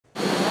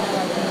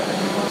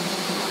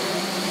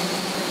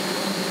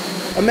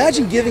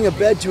Imagine giving a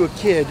bed to a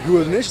kid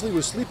who initially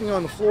was sleeping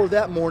on the floor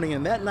that morning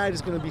and that night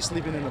is going to be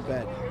sleeping in a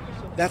bed.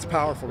 That's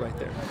powerful right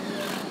there.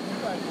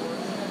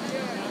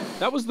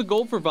 That was the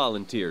goal for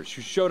volunteers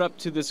who showed up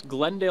to this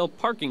Glendale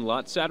parking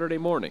lot Saturday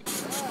morning.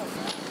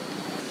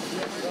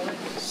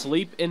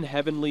 Sleep in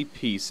Heavenly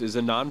Peace is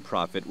a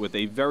nonprofit with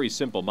a very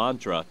simple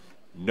mantra: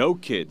 no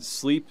kids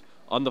sleep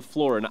on the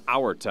floor in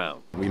our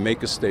town. We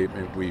make a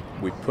statement, we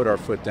put our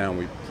foot down,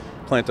 we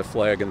plant a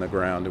flag in the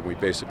ground, and we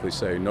basically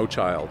say no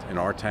child in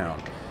our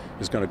town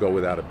is going to go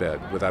without a bed,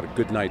 without a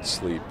good night's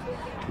sleep,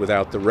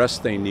 without the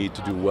rest they need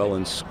to do well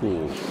in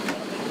school.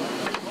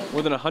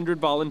 More than 100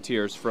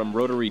 volunteers from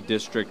Rotary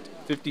District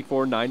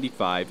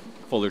 5495,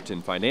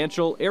 Fullerton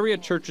Financial, area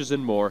churches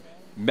and more,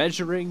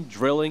 measuring,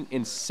 drilling,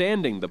 and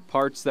sanding the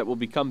parts that will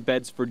become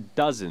beds for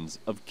dozens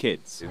of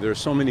kids. There are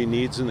so many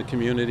needs in the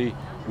community.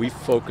 We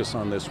focus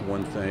on this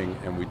one thing,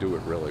 and we do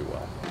it really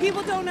well.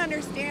 People don't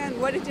understand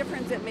what a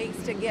difference it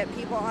makes to get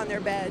people on their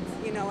beds,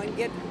 you know, and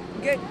get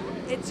good.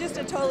 It's just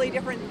a totally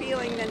different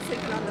feeling than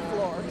sleeping on the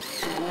floor.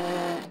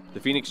 The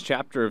Phoenix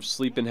chapter of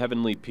Sleep in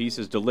Heavenly Peace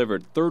has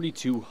delivered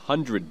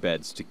 3,200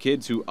 beds to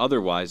kids who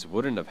otherwise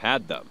wouldn't have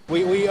had them.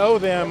 We owe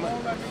them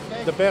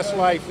the best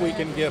life we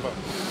can give them.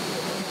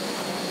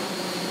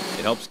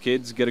 It helps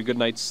kids get a good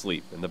night's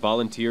sleep, and the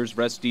volunteers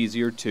rest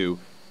easier too,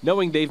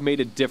 knowing they've made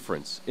a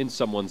difference in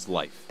someone's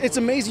life. It's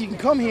amazing. You can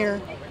come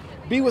here,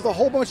 be with a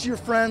whole bunch of your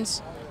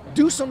friends,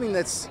 do something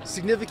that's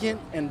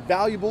significant and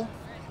valuable,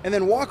 and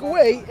then walk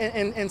away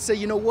and say,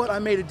 you know what, I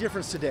made a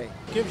difference today.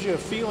 It gives you a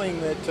feeling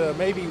that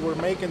maybe we're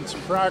making some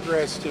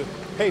progress to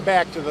pay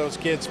back to those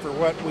kids for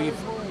what we've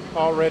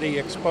already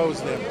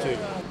exposed them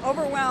to.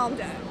 Overwhelmed,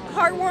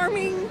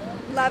 heartwarming,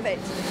 love it.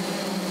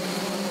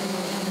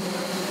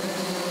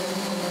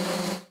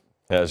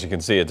 As you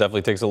can see, it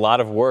definitely takes a lot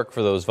of work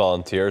for those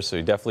volunteers, so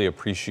you definitely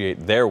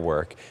appreciate their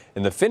work.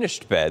 And the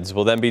finished beds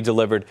will then be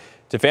delivered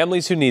to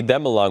families who need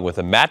them, along with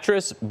a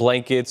mattress,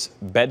 blankets,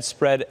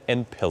 bedspread,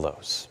 and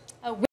pillows.